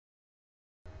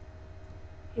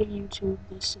Hey YouTube,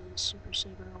 this is Super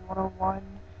Saber 101.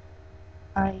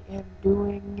 I am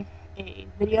doing a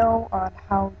video on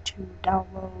how to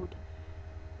download,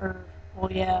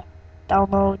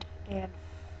 download and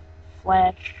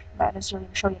flash, not necessarily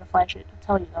going to show you how to flash it, I'll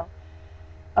tell you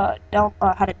though,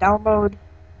 how to download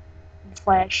and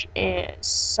flash a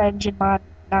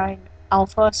CM9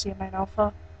 Alpha, CM9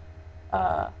 Alpha,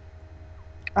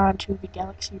 onto the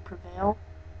Galaxy Prevail,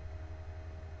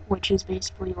 which is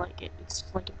basically like it's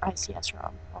like an ICS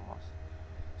ROM almost.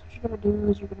 So what you're gonna do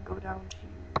is you're gonna go down to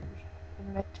your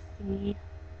internet thingy.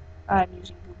 I'm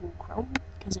using Google Chrome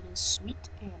because it is sweet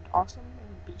and awesome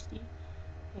and beastie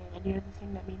and any other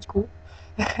thing that means cool.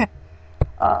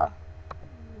 What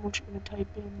you're gonna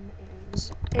type in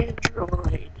is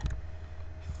Android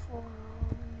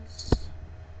forums.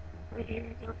 Right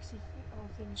here, Galaxy all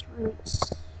things roots.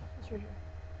 This right here.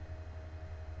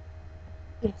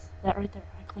 Yes, that right there.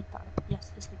 I clicked on it.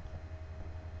 Yes, this thing.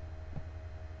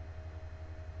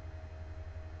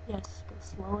 Yes, go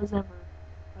slow as ever.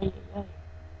 Ay, ay, ay.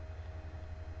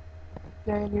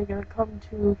 Then you're gonna come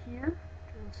to here,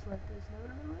 just like this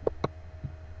note a little bit,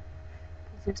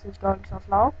 because this is going so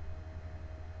slow.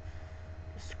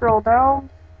 Just scroll down.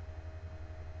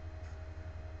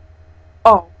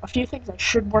 Oh, a few things I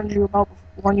should warn you about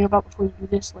before you do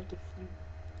this, like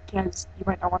because you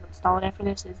might not want to install it after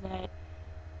this, is that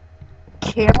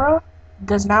camera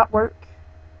does not work.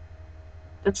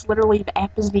 It's literally, the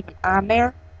app isn't even on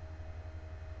there.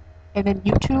 And then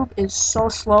YouTube is so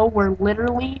slow where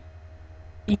literally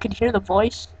you can hear the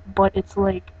voice, but it's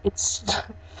like, it's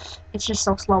just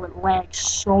so slow, it lags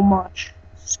so much.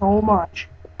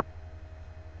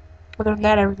 Other than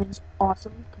that, everything's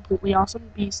awesome, completely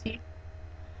awesome, beastie.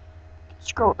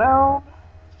 Scroll down,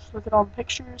 just look at all the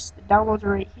pictures, the downloads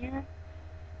are right here.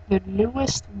 The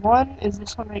newest one is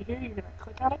this one right here, you're going to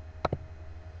click on it.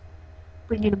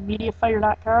 Bring you to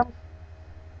mediafire.com.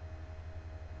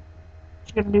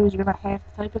 What you're going to do is you're going to have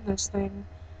to type in this thing.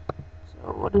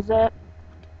 So what is that?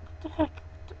 What the heck?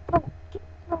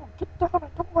 No, get down, I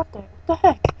don't want that. What the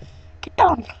heck? Get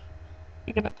down!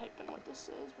 You're going to type in what this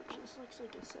says, which just looks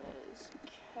like it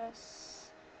says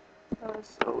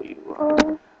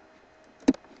KESSOUR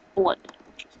blood,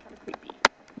 which is kind of creepy.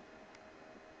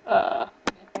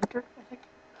 Enter, I think.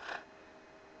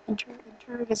 Enter,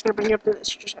 and it's going to bring you up to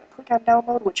this. You're just going to click on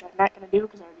download, which I'm not going to do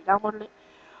because I already downloaded it.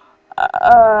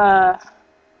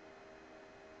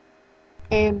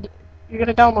 And you're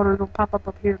going to download it, it'll pop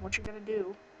up here, and what you're going to do,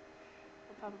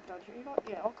 it'll pop up down here. You know what?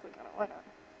 Yeah, I'll click on it, why not?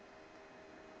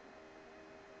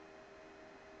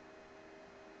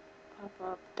 Pop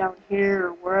up down here,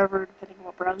 or wherever, depending on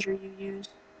what browser you use.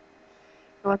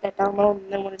 You let that download,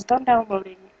 and then when it's done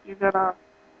downloading, you're going to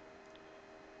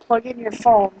plug in your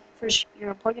phone. First, you're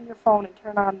going to plug in your phone and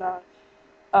turn on the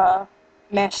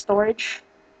mass storage,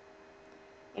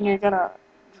 and you're going to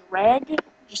drag, you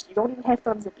don't even have to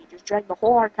unzip it, just drag the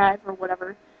whole archive or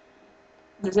whatever,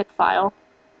 the zip file,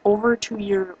 over to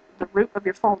the root of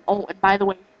your phone. Oh, and by the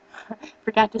way,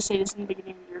 forgot to say this in the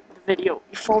beginning of the video,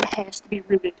 your phone has to be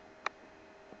rooted.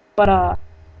 But,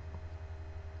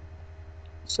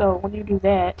 so when you do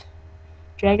that,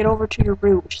 drag it over to your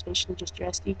root, which is basically just your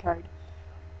SD card.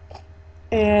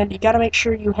 And you gotta make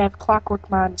sure you have Clockwork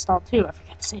Mod installed too, I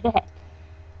forgot to say that.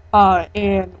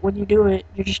 And when you do it,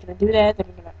 you're just gonna do that, then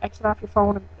you're gonna exit off your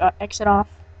phone, exit off.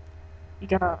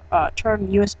 You're gonna, turn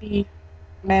USB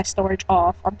mass storage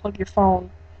off, unplug your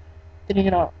phone, then you're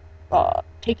gonna,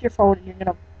 take your phone and you're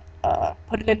gonna,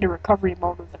 put it into recovery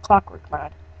mode with the Clockwork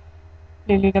Mod.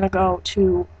 Then you're gonna go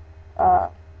to,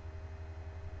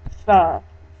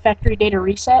 factory data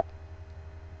reset.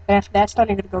 And after that's done,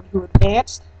 you're gonna go to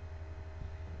advanced.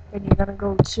 Then you're gonna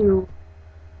go to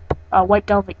White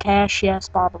Velvet Cache, yes,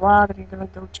 blah blah blah. Then you're gonna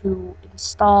go to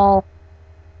install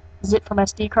zip from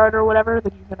SD card or whatever.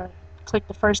 Then you're gonna click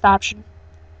the first option.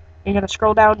 You're gonna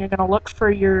scroll down. You're gonna look for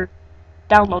your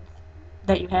download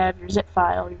that you have, your zip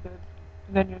file.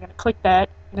 Then you're gonna click that.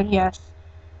 And then yes.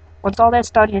 Once all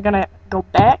that's done, you're gonna go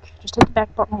back. Just hit the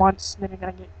back button once. And then you're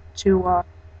gonna get to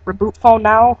reboot phone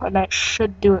now, and that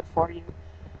should do it for you.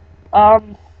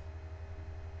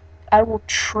 I will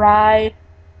try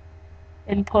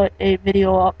and put a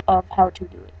video up of how to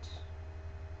do it.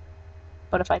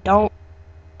 But if I don't,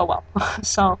 oh well.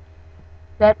 So,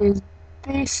 that is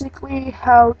basically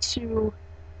how to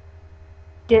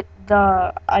get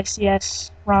the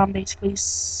ICS ROM, basically,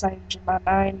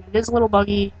 CM9. It is a little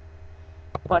buggy,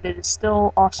 but it is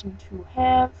still awesome to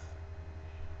have.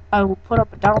 I will put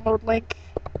up a download link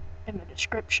in the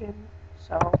description,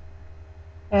 so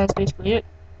that's basically it.